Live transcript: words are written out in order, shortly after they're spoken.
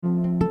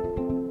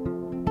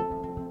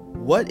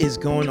What is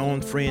going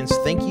on, friends?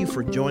 Thank you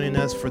for joining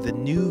us for the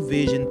New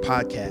Vision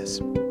podcast.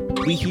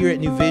 We here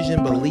at New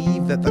Vision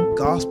believe that the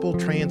gospel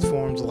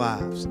transforms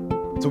lives.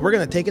 So we're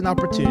going to take an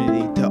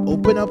opportunity to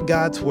open up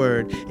God's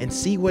word and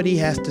see what he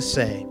has to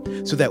say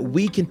so that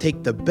we can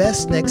take the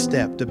best next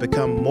step to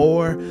become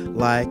more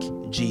like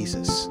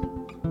Jesus.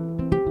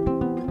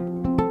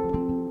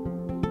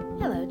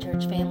 Hello,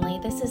 church family.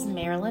 This is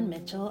Marilyn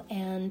Mitchell,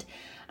 and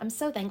I'm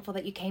so thankful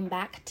that you came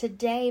back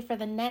today for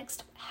the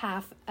next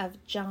half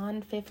of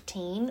John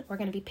 15. We're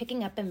going to be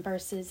picking up in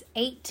verses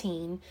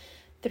 18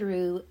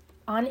 through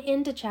on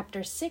into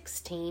chapter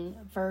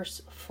 16,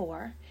 verse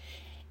 4.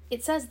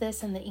 It says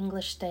this in the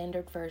English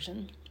Standard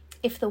Version.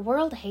 If the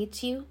world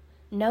hates you,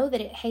 know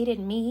that it hated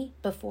me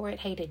before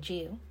it hated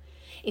you.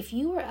 If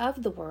you were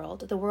of the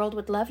world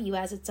would love you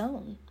as its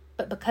own.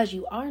 But because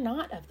you are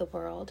not of the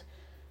world,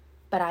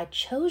 but I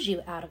chose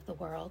you out of the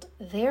world,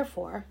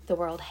 therefore the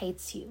world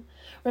hates you.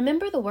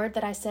 Remember the word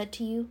that I said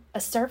to you?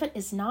 A servant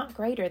is not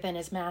greater than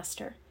his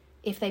master.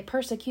 If they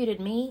persecuted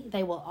me,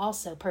 they will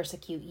also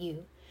persecute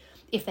you.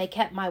 If they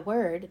kept my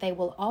word, they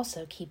will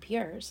also keep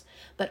yours.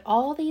 But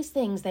all these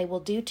things they will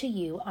do to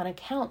you on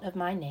account of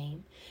my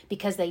name,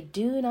 because they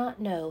do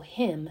not know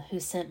him who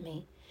sent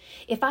me.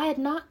 If I had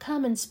not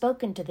come and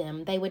spoken to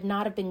them, they would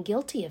not have been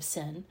guilty of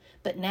sin.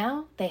 But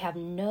now they have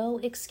no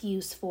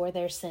excuse for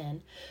their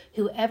sin.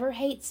 Whoever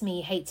hates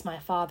me hates my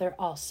Father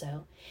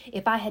also.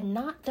 If I had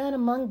not done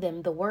among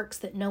them the works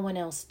that no one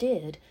else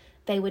did,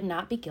 they would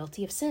not be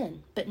guilty of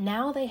sin. But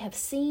now they have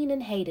seen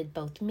and hated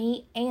both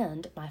me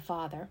and my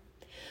Father.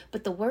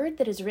 But the word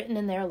that is written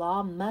in their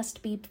law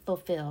must be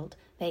fulfilled.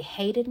 They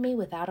hated me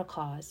without a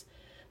cause.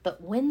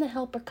 But when the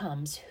Helper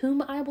comes,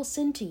 whom I will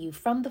send to you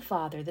from the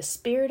Father, the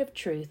Spirit of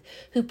truth,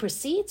 who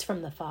proceeds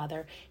from the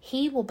Father,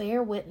 he will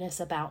bear witness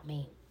about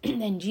me.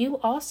 And you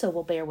also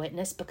will bear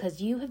witness,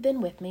 because you have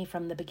been with me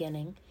from the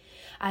beginning.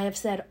 I have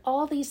said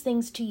all these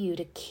things to you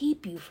to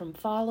keep you from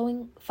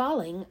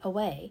falling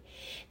away.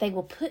 They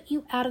will put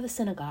you out of the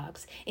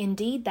synagogues.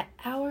 Indeed, the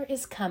hour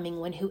is coming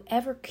when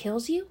whoever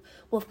kills you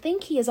will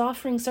think he is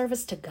offering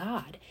service to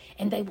God.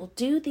 And they will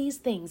do these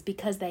things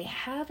because they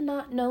have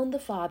not known the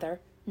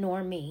Father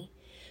nor me.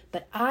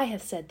 But I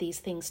have said these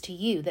things to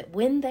you, that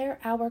when their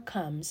hour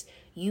comes,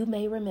 you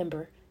may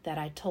remember that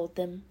I told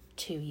them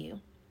to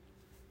you.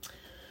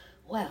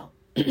 Well,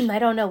 I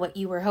don't know what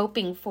you were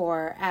hoping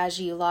for as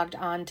you logged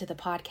on to the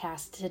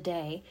podcast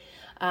today,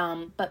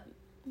 but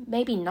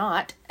maybe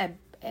not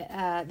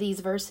these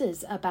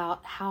verses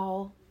about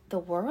how the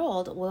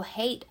world will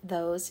hate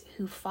those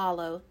who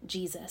follow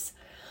Jesus.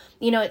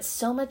 You know, it's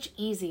so much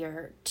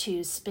easier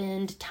to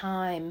spend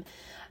time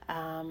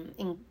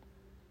in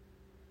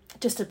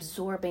just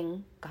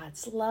absorbing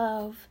God's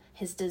love,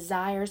 his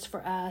desires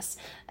for us,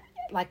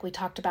 like we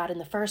talked about in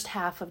the first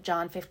half of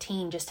John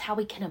 15, just how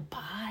we can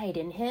abide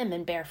in him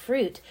and bear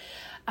fruit.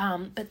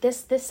 But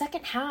this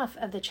second half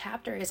of the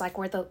chapter is like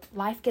where the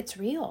life gets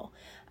real.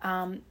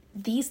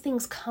 These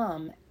things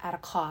come at a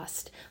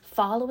cost.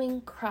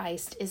 Following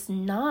Christ is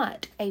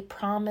not a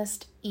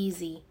promised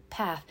easy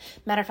path.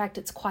 Matter of fact,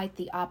 it's quite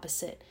the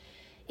opposite.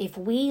 If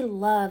we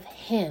love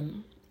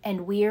him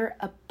and we're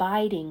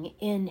abiding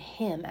in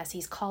him as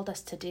he's called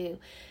us to do,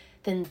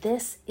 then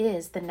this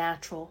is the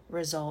natural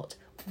result.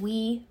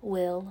 We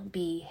will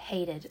be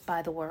hated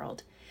by the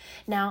world.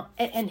 Now,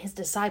 and his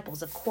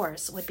disciples, of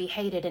course, would be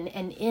hated and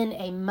in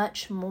a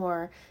much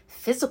more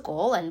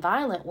physical and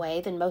violent way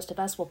than most of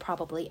us will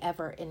probably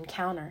ever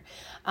encounter.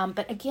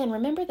 But again,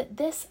 remember that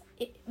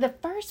the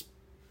first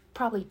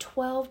probably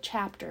 12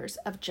 chapters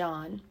of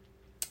John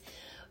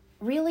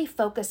really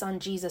focus on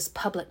Jesus'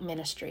 public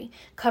ministry,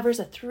 covers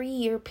a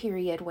 3-year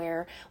period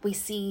where we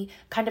see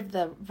kind of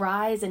the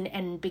rise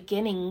and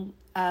beginning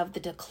of the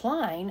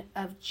decline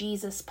of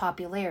Jesus'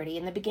 popularity.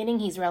 In the beginning,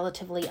 he's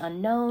relatively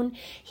unknown.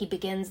 He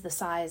begins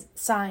the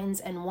signs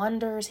and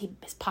wonders.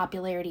 His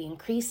popularity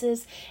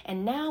increases.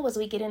 And now as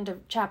we get into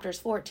chapters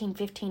 14,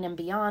 15, and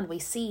beyond, we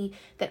see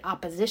that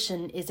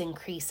opposition is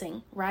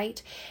increasing,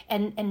 right?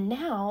 And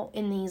now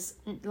in these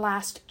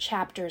last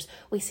chapters,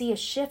 we see a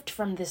shift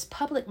from this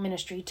public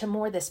ministry to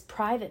more this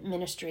private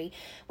ministry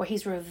where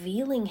he's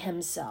revealing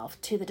himself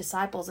to the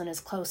disciples and his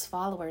close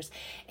followers.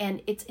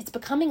 And it's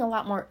becoming a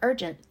lot more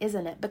urgent,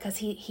 isn't it? Because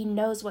he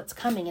knows what's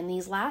coming. In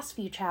these last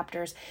few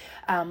chapters,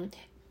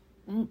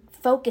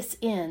 focus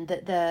in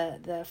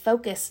the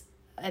focus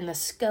and the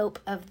scope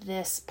of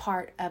this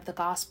part of the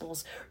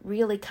Gospels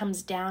really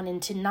comes down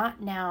into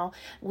not now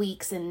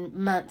weeks and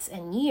months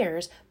and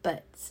years,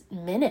 but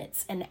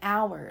minutes and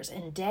hours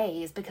and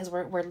days, because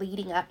we're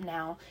leading up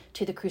now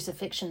to the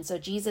crucifixion. So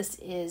Jesus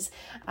is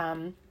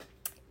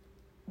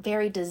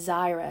very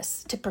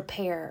desirous to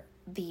prepare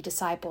the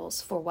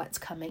disciples for what's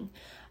coming.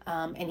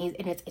 and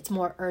it's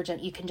more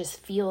urgent. You can just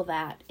feel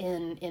that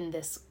in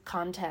this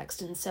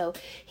context. And so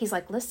he's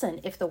like, listen,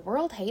 if the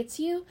world hates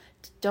you,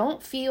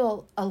 don't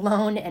feel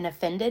alone and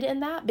offended in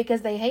that,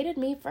 because they hated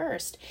me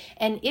first.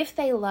 And if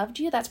they loved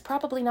you, that's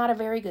probably not a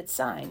very good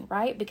sign,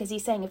 right? Because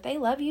he's saying if they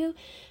love you,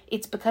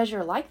 it's because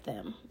you're like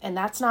them. And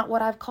that's not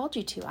what I've called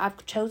you to.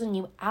 I've chosen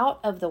you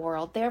out of the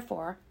world.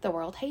 Therefore, the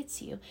world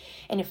hates you.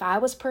 And if I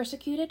was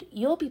persecuted,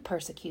 you'll be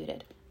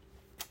persecuted.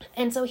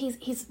 And so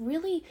he's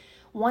really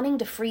wanting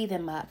to free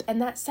them up. And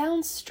that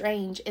sounds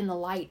strange in the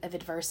light of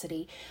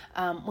adversity.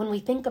 When we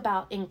think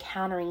about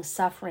encountering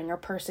suffering or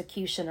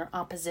persecution or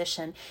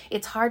opposition,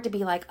 it's hard to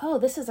be like, oh,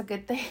 this is a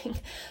good thing.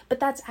 But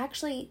that's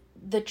actually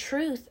the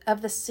truth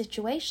of the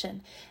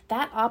situation.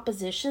 That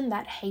opposition,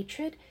 that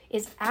hatred,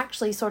 is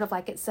actually sort of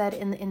like it said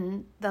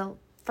in the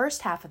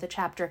first half of the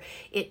chapter.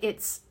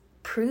 It's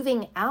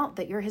proving out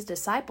that you're his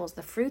disciples.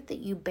 The fruit that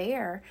you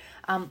bear,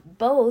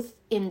 both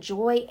in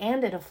joy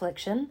and in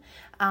affliction,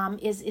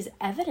 is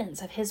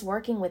evidence of his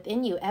working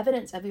within you,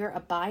 evidence of your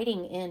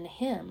abiding in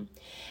him.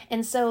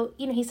 And so,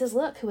 he says,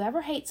 look,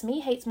 whoever hates me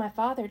hates my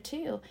Father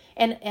too,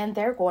 and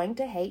they're going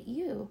to hate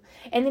you.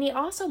 And then he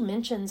also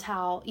mentions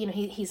how,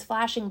 he's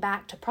flashing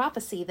back to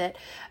prophecy that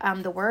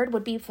the word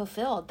would be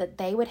fulfilled, that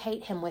they would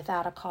hate him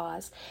without a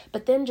cause.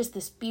 But then just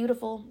this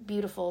beautiful,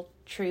 beautiful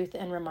truth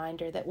and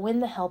reminder that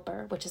when the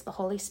Helper, which is the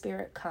Holy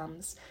Spirit,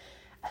 comes,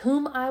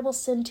 whom I will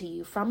send to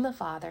you from the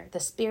Father, the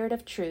Spirit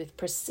of truth,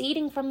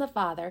 proceeding from the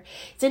Father.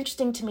 It's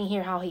interesting to me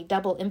here how he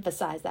double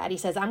emphasized that. He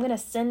says, I'm going to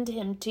send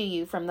him to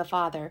you from the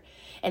Father.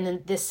 And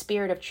then this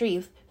Spirit of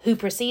truth who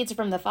proceeds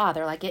from the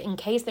Father, like in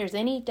case there's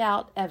any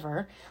doubt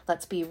ever,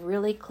 let's be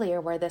really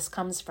clear where this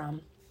comes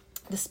from.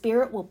 The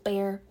Spirit will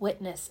bear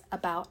witness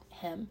about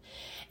him.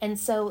 And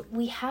so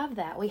we have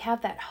that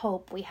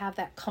hope, we have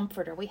that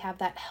comforter, we have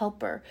that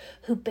helper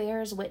who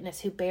bears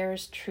witness, who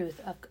bears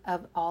truth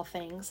of all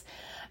things.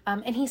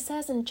 And he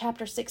says in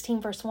chapter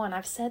 16, verse 1,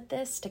 I've said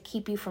this to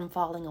keep you from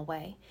falling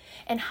away.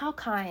 And how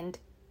kind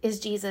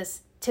is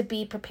Jesus to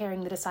be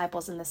preparing the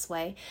disciples in this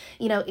way?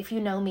 If you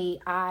know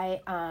me, I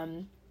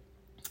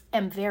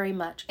am very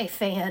much a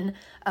fan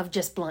of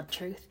just blunt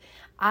truth.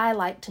 I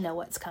like to know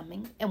what's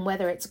coming, and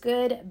whether it's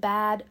good,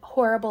 bad,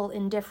 horrible,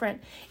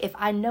 indifferent, if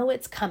I know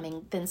it's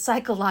coming, then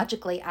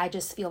psychologically, I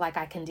just feel like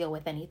I can deal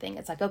with anything.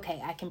 It's like,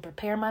 okay, I can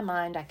prepare my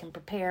mind, I can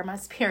prepare my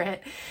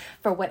spirit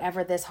for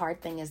whatever this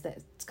hard thing is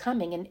that's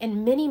coming. And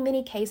in many,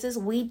 many cases,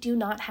 we do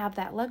not have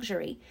that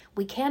luxury.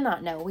 We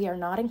cannot know. We are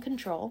not in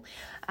control,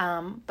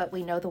 but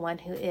we know the one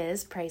who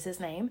is, praise his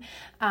name.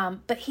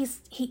 But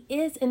he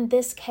is in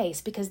this case,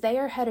 because they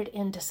are headed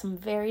into some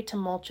very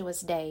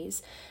tumultuous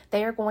days.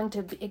 They are going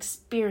to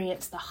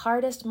experience the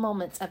hardest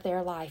moments of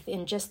their life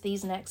in just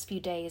these next few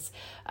days,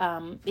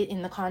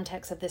 in the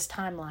context of this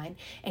timeline.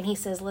 And he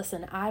says,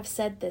 listen, I've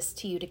said this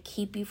to you to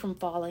keep you from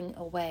falling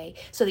away,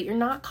 so that you're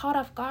not caught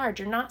off guard.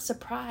 You're not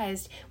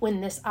surprised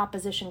when this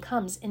opposition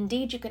comes.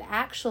 Indeed, you could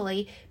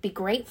actually be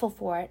grateful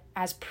for it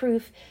as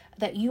proof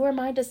that you are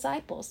my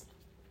disciples.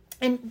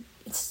 And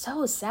it's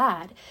so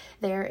sad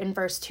there in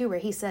verse 2 where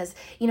he says,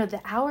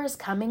 the hour is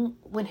coming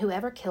when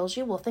whoever kills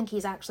you will think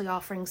he's actually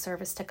offering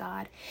service to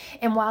God.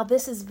 And while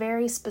this is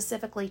very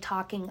specifically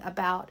talking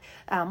about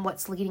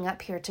what's leading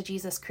up here to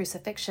Jesus'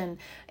 crucifixion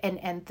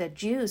and the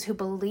Jews who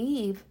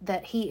believe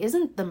that he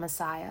isn't the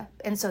Messiah,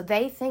 and so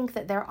they think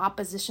that their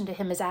opposition to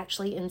him is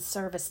actually in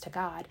service to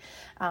God.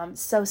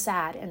 So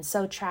sad and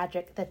so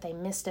tragic that they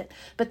missed it.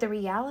 But the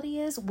reality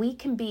is we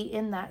can be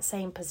in that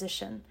same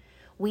position.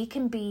 We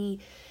can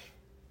be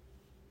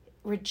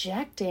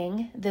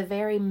rejecting the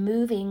very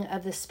moving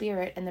of the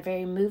Spirit and the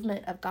very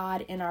movement of God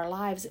in our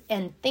lives,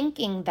 and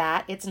thinking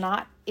that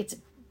it's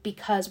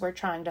because we're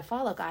trying to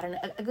follow God. And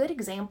a good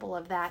example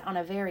of that on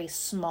a very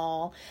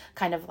small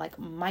kind of like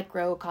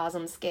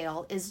microcosm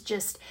scale is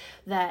just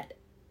that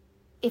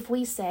if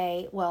we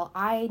say, well,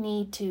 I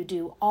need to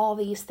do all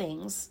these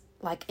things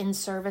like in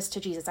service to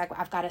Jesus.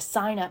 I've got to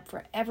sign up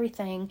for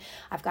everything.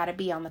 I've got to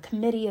be on the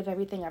committee of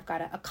everything. I've got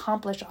to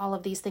accomplish all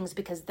of these things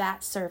because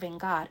that's serving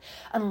God.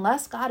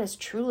 Unless God is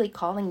truly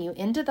calling you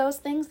into those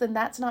things, then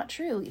that's not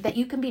true. That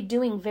you can be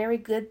doing very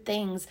good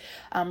things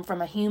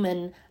from a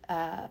human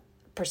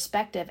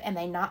perspective and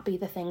they not be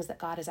the things that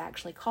God has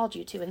actually called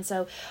you to. And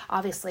so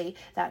obviously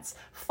that's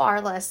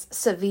far less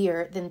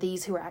severe than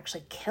these who are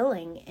actually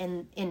killing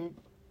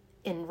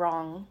in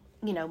wrong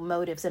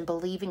motives and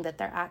believing that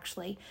they're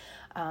actually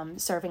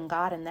serving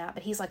God in that.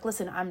 But he's like,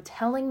 listen, I'm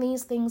telling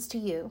these things to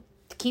you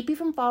to keep you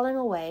from falling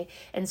away,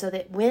 and so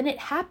that when it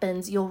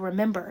happens, you'll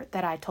remember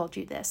that I told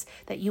you this,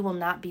 that you will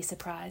not be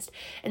surprised.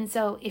 And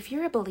so if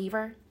you're a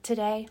believer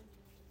today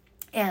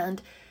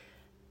and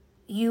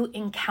you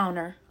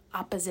encounter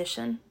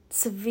opposition,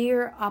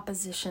 severe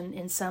opposition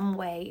in some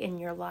way in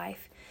your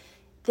life,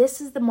 this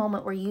is the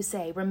moment where you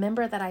say,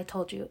 remember that I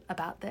told you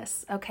about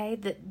this, okay?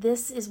 That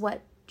this is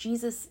what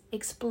Jesus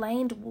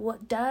explained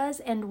what does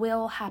and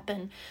will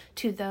happen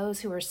to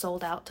those who are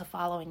sold out to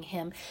following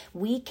him.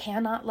 We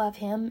cannot love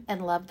him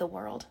and love the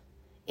world.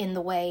 in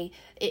the way,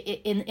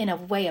 in a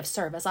way of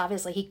service.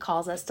 Obviously, he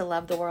calls us to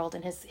love the world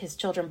and his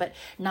children, but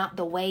not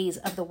the ways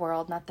of the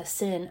world, not the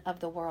sin of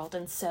the world.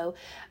 And so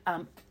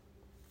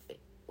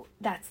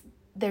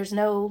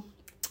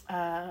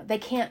they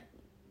can't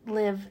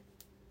live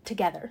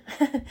together.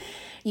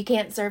 You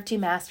can't serve two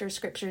masters,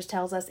 scriptures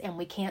tells us, and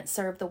we can't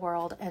serve the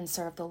world and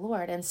serve the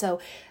Lord. And so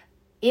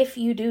if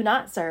you do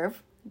not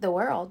serve the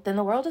world, then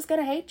the world is going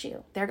to hate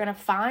you. They're going to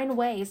find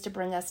ways to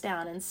bring us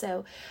down. And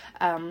so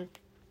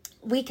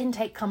we can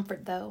take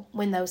comfort, though,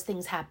 when those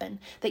things happen,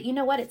 that, you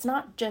know what, it's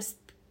not just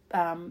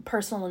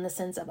personal in the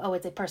sense of,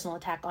 it's a personal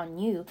attack on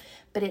you,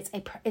 but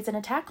it's an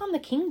attack on the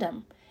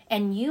kingdom.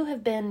 And you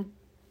have been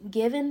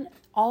given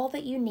all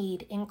that you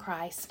need in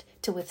Christ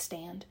to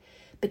withstand,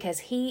 because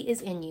he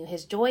is in you.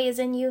 His joy is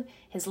in you.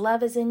 His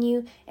love is in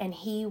you, and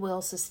he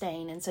will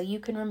sustain. And so you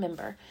can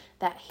remember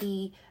that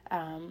he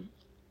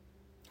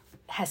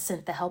has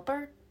sent the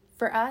helper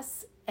for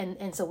us.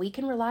 And so we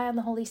can rely on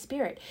the Holy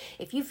Spirit.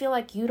 If you feel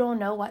like you don't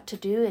know what to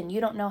do and you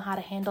don't know how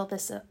to handle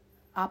this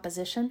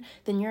opposition,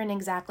 then you're in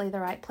exactly the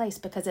right place,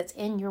 because it's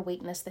in your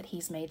weakness that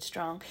he's made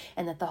strong,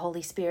 and that the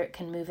Holy Spirit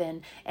can move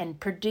in and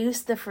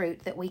produce the fruit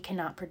that we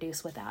cannot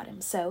produce without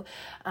him. So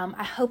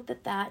I hope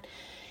that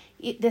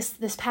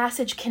this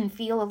passage can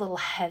feel a little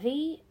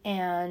heavy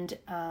and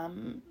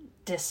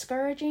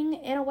discouraging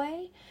in a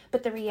way,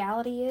 but the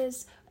reality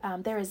is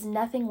there is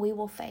nothing we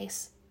will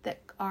face that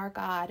our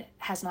God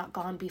has not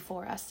gone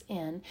before us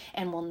in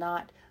and will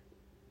not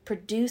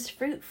produce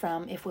fruit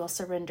from if we'll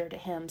surrender to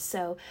him.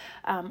 So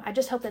I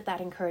just hope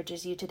that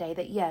encourages you today,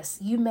 that yes,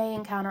 you may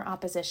encounter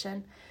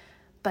opposition,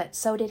 but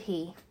so did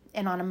he,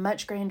 and on a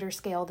much grander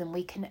scale than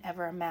we can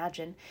ever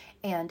imagine.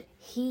 And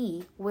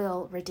he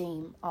will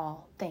redeem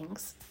all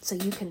things. So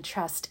you can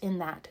trust in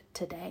that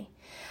today.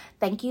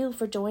 Thank you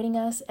for joining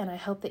us, and I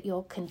hope that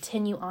you'll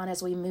continue on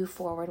as we move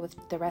forward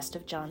with the rest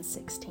of John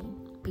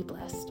 16. Be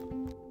blessed.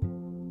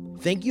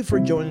 Thank you for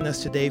joining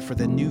us today for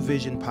the New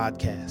Vision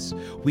podcast.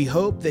 We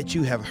hope that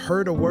you have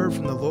heard a word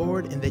from the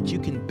Lord and that you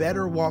can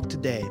better walk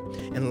today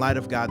in light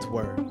of God's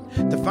word.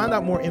 To find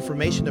out more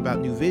information about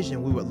New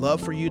Vision, we would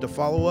love for you to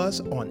follow us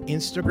on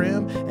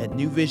Instagram at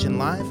New Vision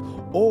Life,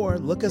 or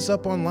look us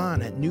up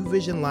online at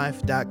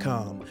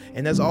newvisionlife.com.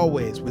 And as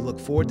always, we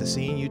look forward to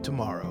seeing you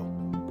tomorrow.